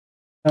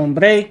Un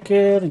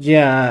breaker,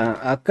 ya.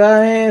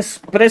 Acá es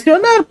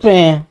presionar,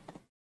 pe.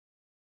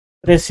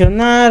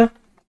 Presionar.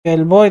 Que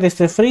el void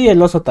esté free y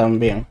el oso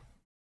también.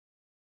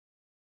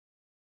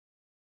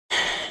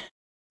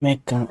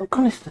 Me cago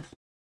con estas.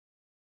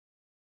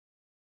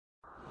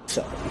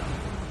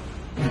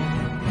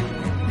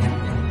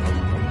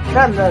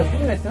 Anda,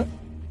 ¿qué es eso?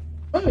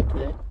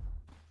 Muévete.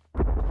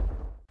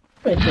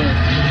 Muévete.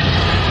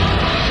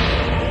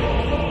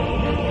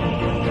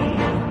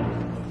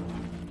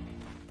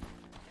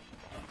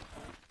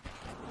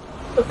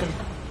 Okay.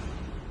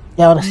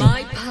 Y ahora sí.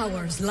 My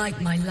powers, like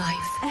my life,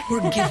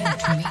 were given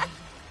to me.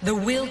 The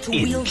will to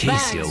wield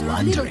bags of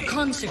little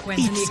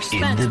consequence in the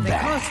expanse of the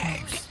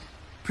cosmos.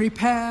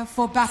 Prepare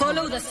for battle.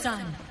 Follow the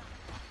sun.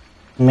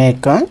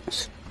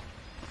 ¿Mecans?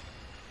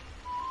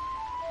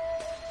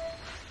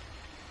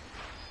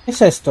 ¿Qué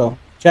es esto?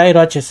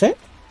 ¿Jairo HC?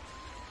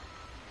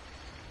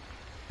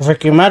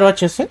 ¿Requimaro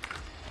HC?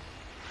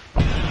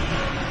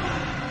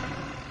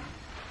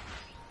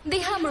 The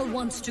hammer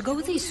wants to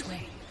go this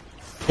way.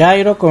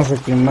 Jairo con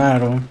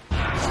Requimaro.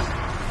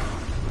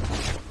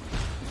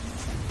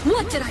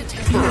 What did I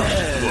tell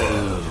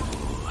you?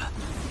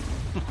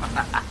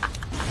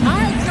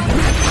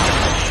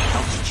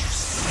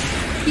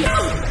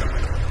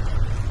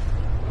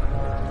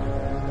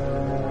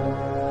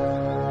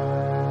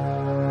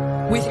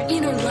 With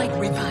inner light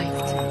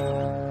revived.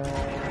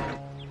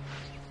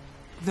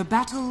 The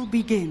battle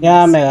begins.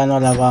 Ya me ganó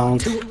la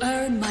bounce. To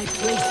earn my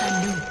place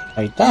anew.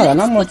 Ahí está,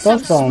 ganamos Let's put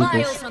dos some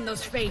bounces. smiles on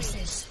those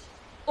faces.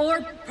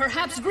 Or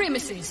perhaps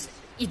grimaces.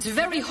 It's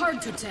very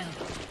hard to tell.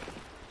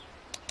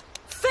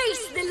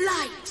 Face the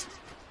light!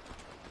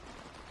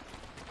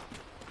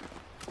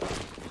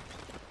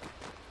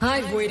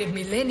 I've waited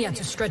millennia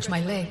to stretch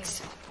my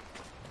legs.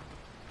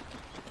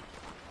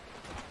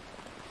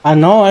 Ah,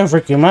 no, es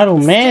Requimaro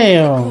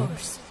medio.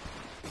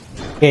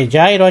 ¿Que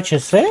Jairo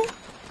HC?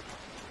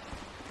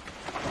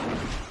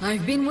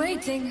 I've been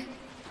waiting.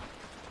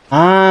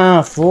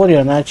 Ah,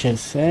 Furion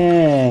HC.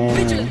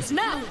 Vigilance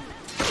now!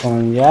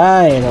 Con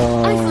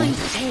Jairo. I find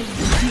pain.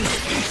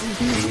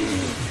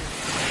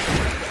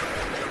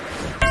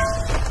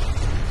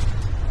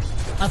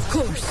 Of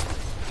course.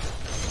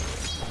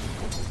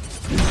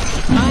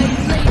 I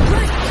play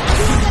right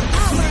to the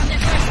power of the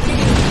first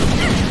game.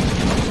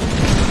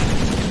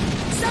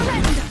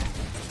 Surrender.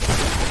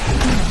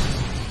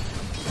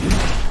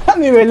 A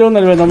nivel 1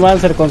 el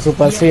Venomancer con su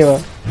pasiva.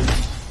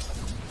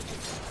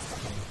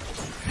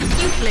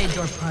 You played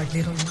your part,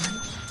 little one.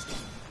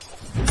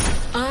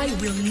 I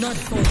will not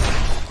fall.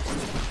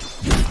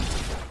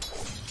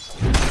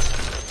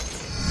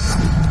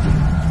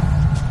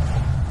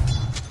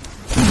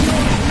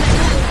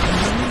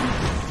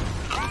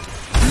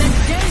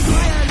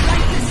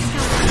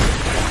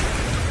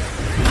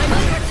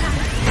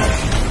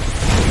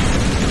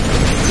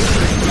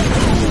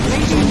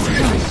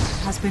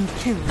 Been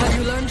killed. Have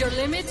you learned your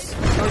limits, or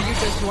are you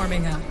just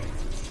warming up?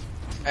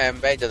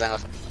 20 tengo.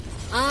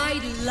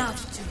 I'd love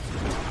to.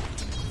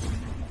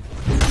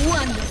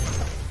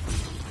 Wonderful.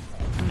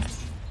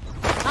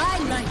 I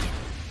like it.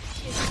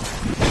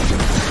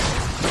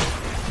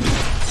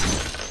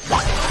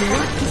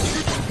 What do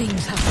such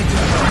things have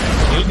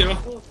to do?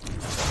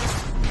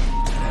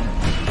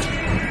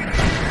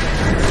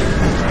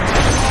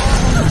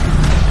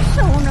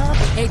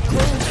 A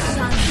cold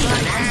sun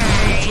rises on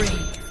the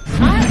grave.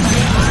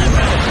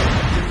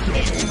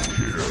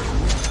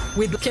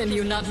 With can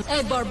you not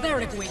a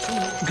barbaric way to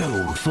move?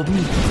 Go for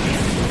me.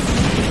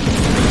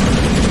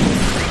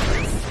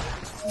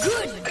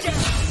 Good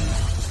death.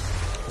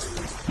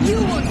 You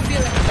won't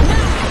feel it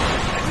now.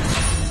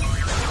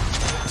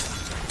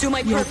 To my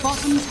Your purpose.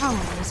 bottom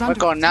tower is No under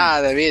con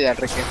nada de vida,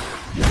 Enrique.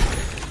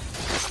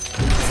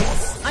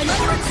 I'm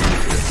under attack.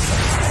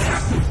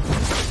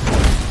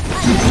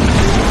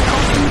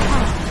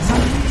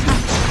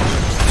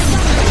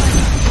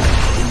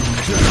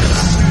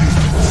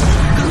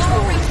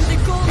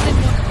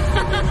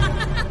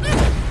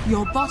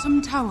 Your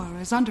bottom tower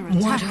is under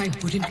attack.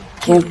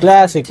 Un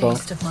clásico.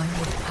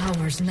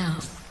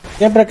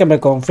 Siempre que me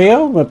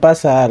confío, me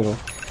pasa algo.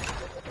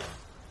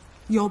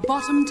 Your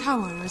bottom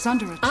tower is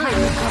under attack.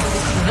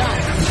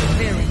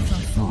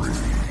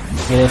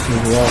 Eres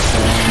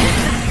idiota.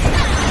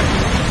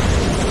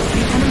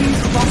 The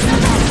enemy's bottom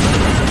tower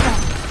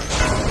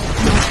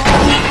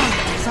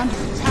is under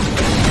attack.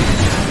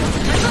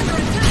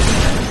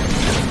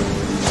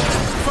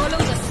 Follow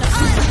the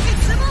sun.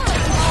 It's them all.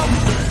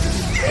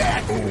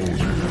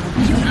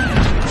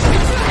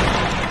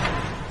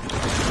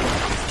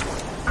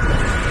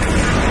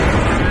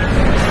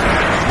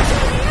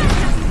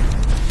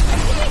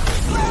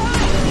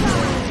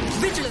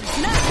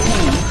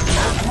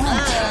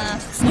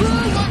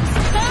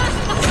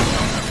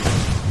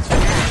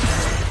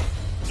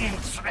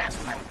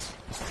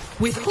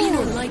 With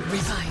inner light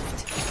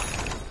revived.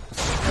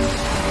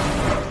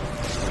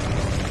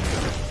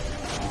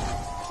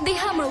 The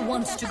hammer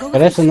wants to go.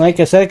 Pero eso no hay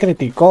que ser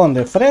criticón,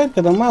 de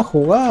frente nomás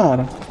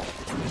jugar.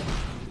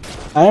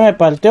 A mí me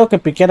partió que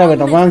piqueara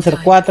Venomancer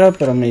 4,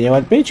 pero me llevó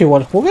el pinche,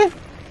 igual jugué.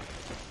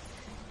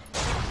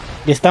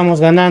 Y estamos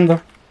ganando.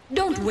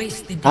 Don't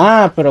waste the day.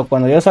 Ah, pero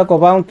cuando yo saco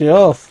Bounty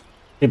Off,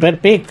 primer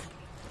pick.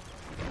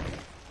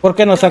 ¿Por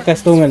qué no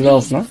sacas tú el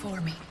off, no? For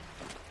me.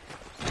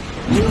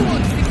 You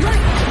want to be right.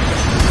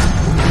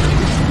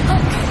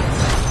 Okay,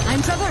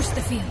 I'm traverse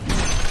the field.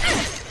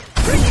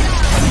 Bring it on.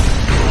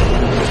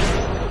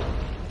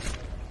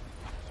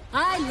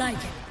 I like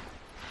it.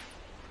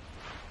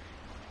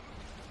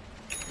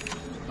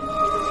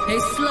 A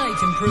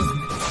slight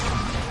improvement.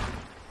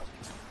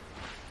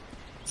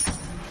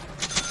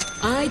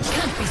 I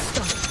can't be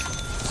stopped.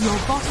 Your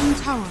bottom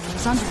tower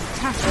is under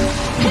attack.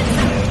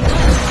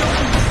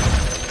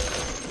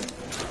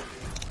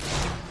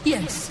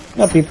 Yes.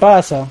 No,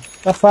 pipasa.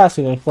 Está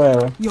fácil el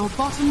juego. Your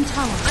bottom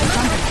tower is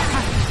under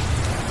attack.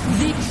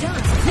 The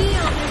just the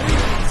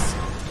operations.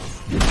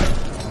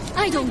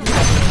 I don't like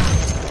that.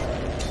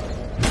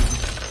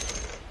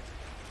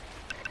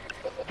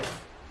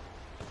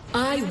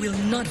 I will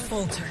not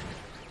falter.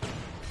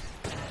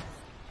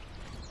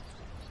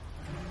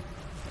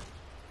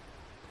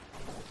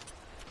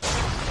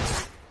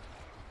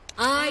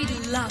 I'd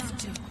love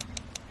to.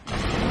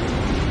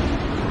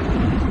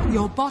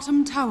 Your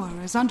bottom tower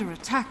is under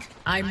attack.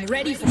 I'm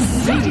ready for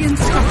Radiant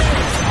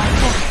structures are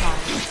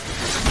fortified.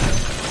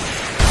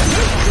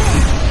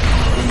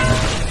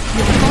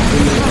 Your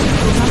bottom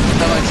tower is under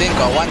Estamos en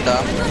 5, aguanta.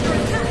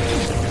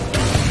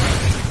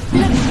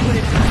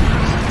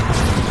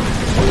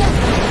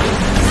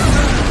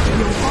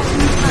 Your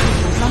bottom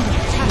tower is under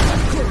attack.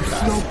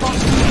 Your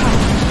bottom tower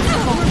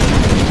is fortified.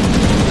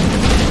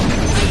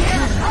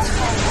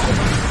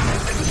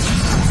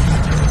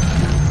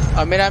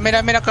 Ah, mira,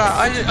 mira, mira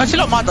acá. Ay, sí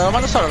lo mato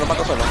solo, lo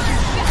mato solo.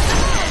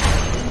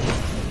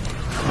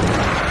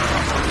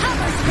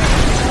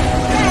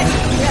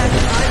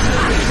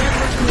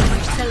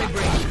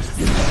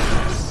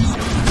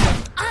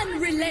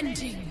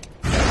 unrelenting.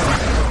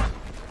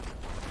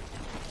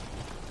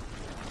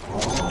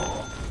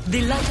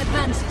 The light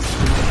advances.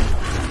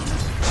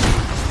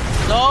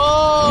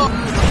 ¡No!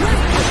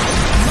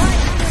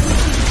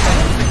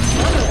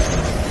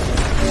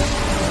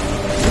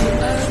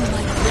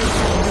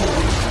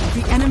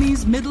 The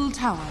enemy's middle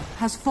tower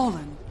has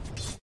fallen.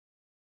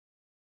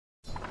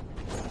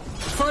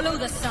 Follow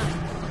the sun.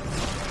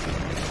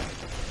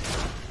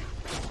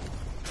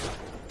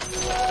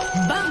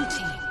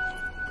 Bounty.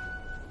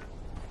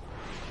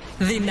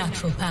 The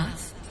natural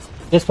path.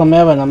 Yo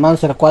spameaba en la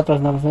Mancer 4,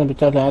 es una versión de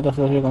la neta,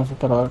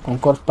 solo con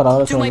cores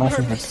paradores To y my demás.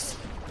 purpose.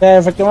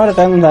 Efectivamente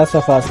también la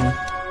hace fácil.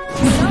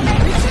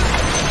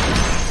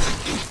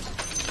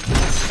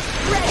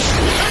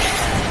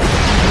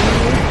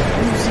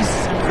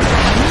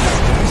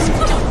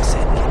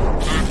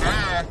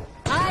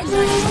 I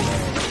like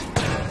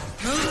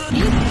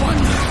it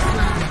wants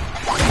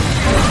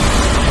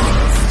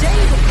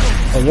Stay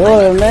the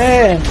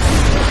 ¡Ayúdenme!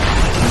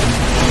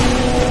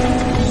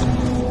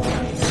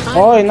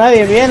 ¡Hoy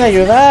nadie viene a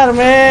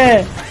ayudarme!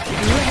 Let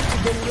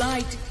the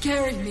light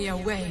carry me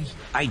away.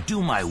 I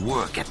do my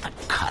work at the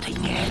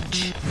cutting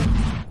edge.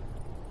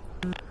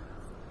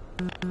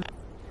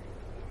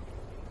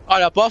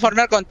 Hola, puedo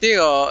farmear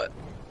contigo.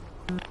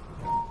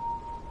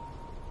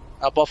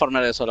 No puedo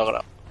farmear eso, lo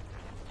grabo.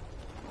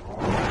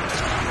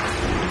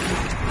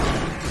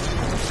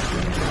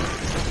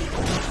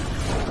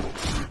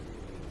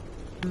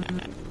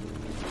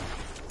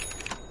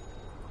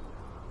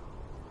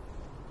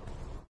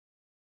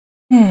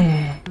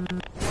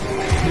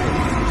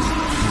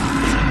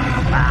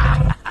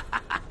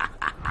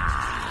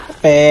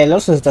 Pelo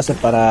se está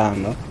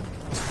separando.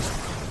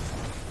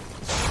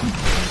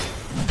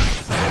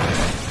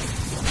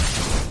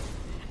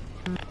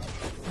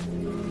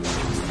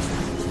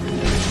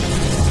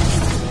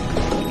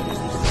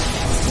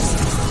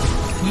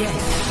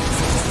 Yes.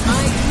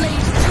 I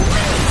blade the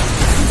way.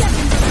 Step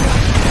into the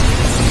light.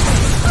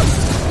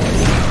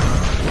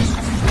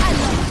 I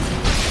love it.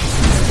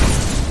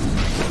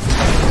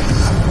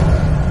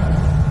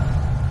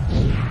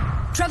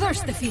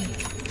 Traverse the field.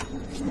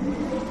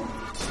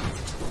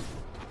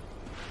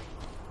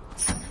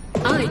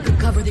 I could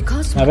cover the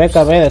cosmos. La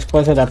BKB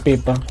después de la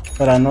pipa,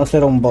 para no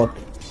ser un bot.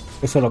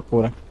 Eso es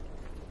locura.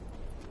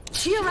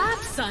 Cheer up,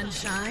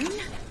 sunshine.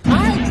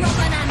 I'll drop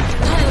an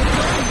anchor. I'll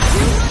burn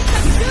 2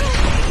 months ago.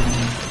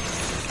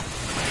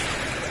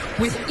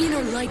 With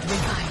inner light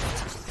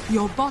revived.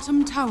 Your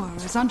bottom tower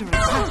is under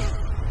attack.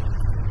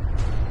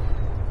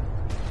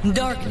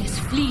 Darkness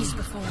flees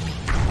before me.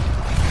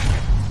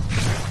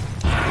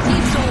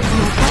 It's all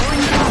your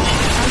bottom tower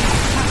is under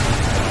attack.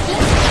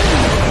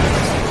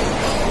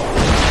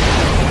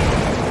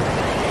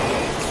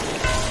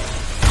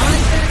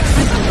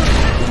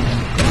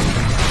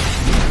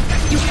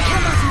 You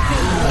cannot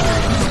evade.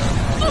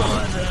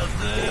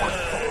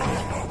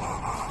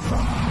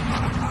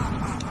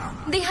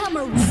 The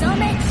hammer with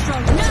some extra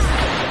now.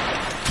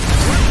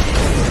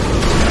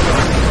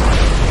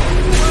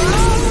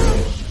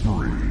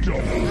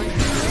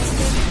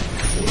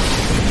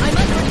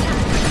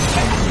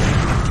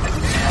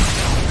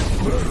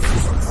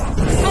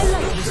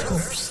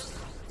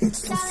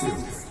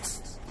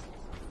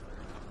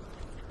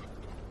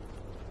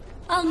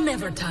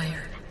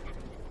 desire.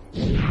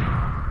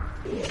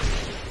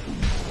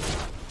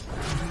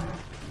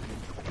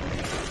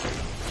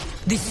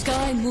 The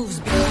sky moves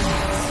behind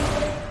us.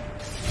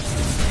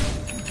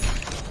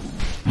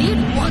 It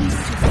wants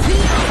to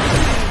feel our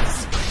praise.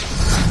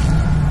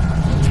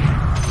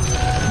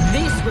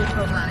 This will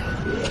provide.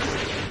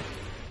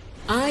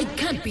 I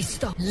can't be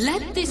stopped.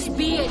 Let this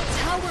be a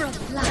tower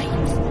of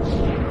light.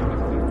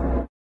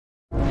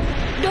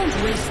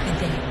 Don't waste the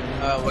day.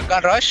 We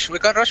can rush,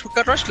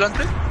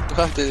 laundry. We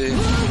have the...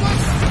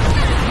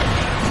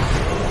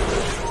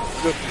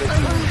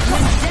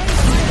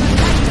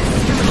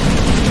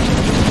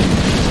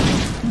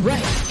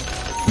 Right.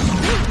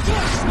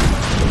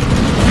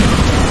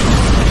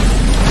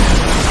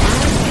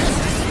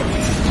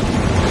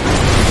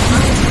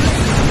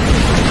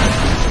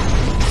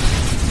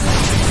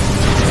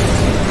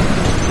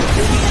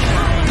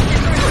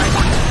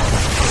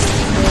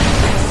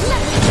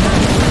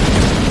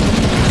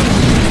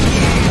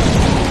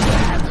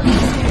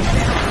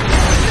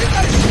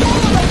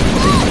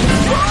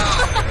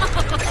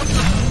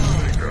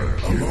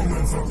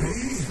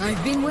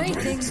 I've been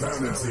waiting.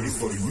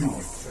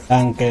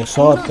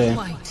 Tanquesote.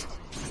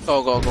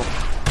 Go, go, go.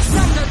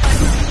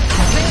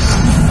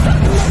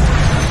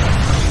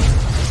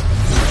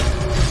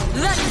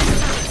 Let's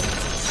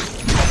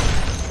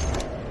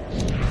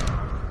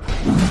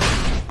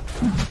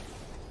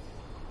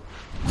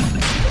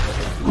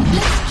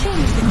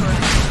change the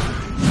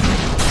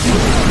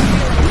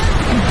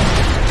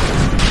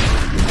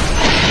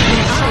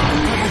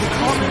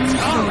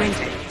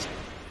correct.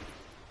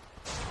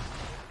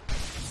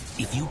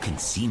 If you can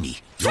see me,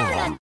 you're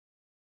on.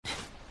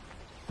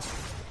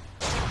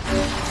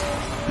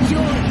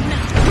 You're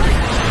not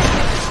right.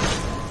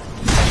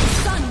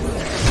 Sun.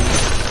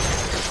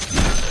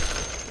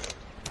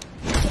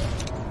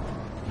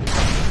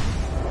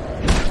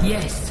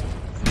 Yes.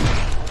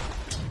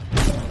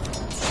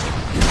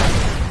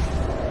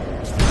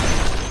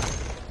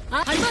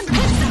 I'm under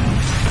pressure.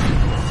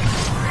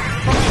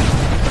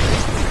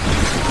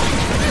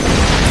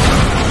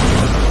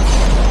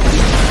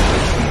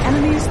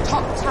 Enemy's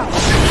top tower.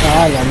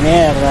 Ah, la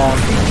mierda.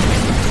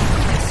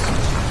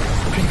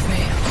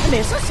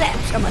 This is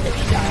some of the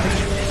charge.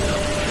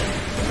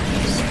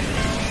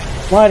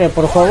 Muere,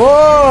 por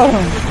favor.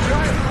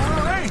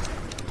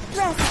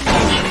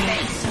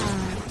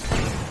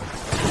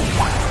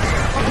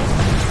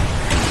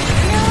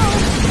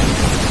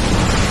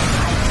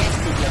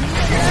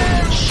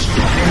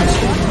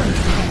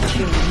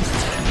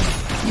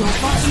 Your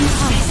bottom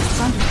house is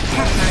under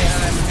attack.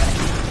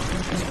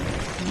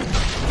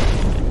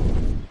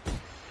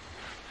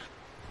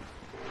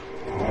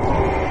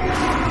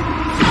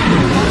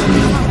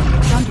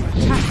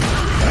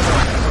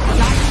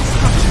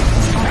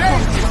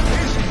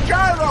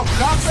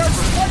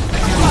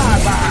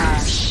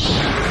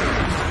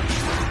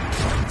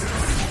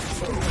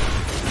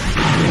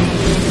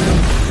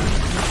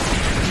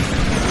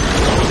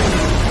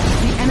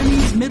 The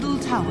enemy's middle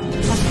tower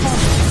has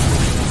fallen.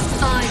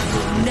 I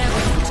will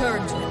never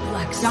return to the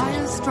black side.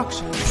 Dire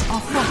structures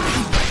are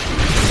falling.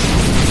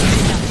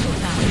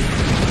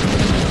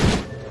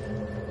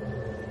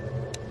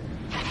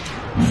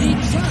 The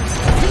just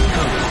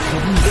feel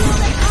the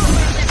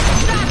power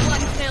that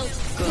one felt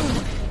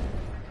good.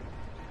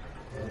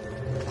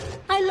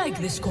 I like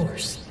this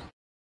course.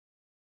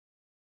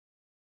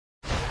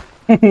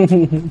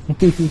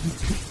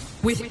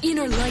 With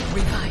inner light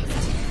revived.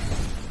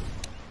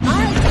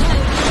 I'll tell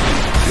you what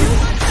to do.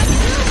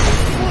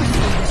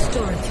 Forceful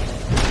restorative.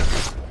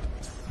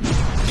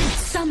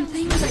 Some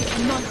things I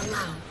cannot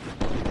allow.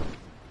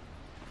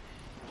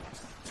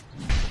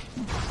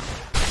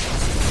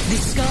 The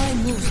sky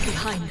moves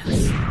behind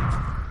us.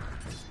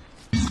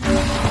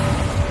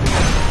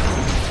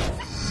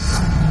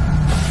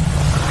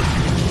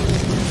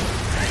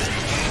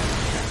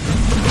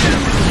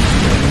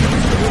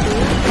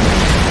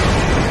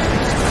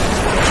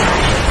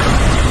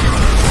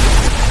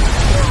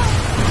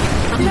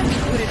 Let me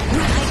put it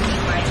right.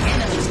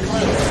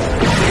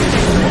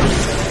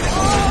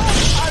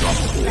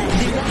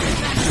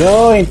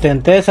 Yo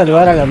intenté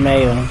salvar a la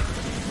medio.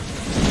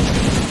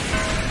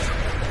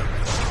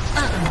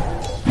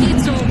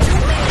 It's all too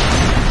late.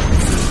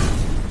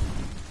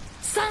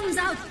 Sun's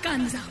out,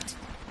 guns out.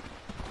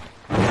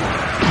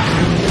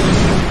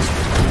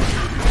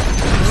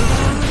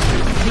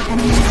 The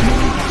enemy's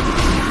middle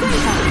tower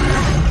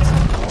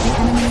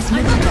has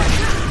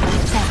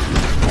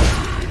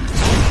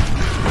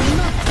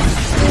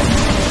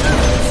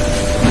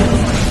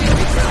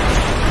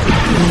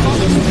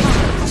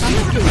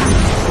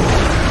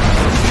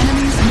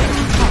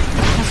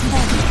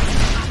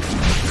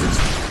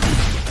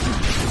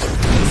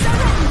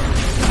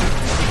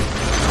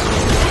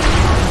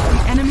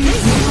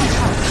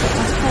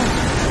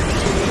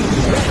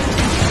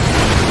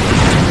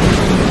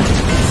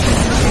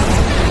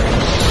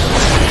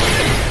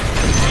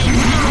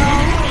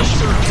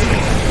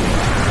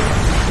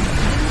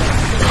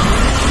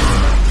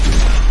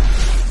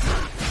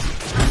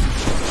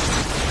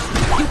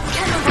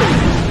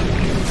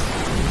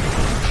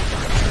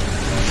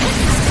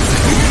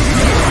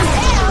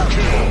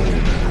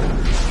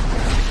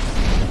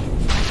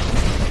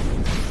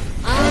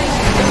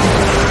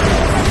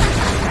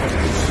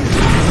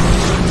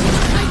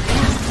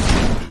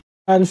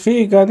Al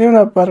fin gané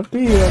una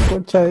partida,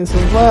 concha de su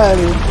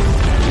madre.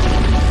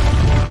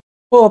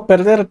 Puedo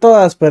perder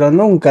todas, pero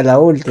nunca la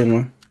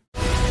última.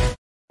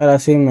 Ahora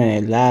sí me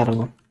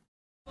largo.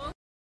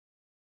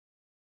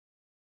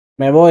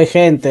 Me voy,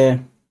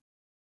 gente.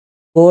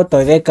 Puto,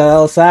 he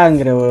cagado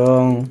sangre,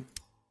 weón.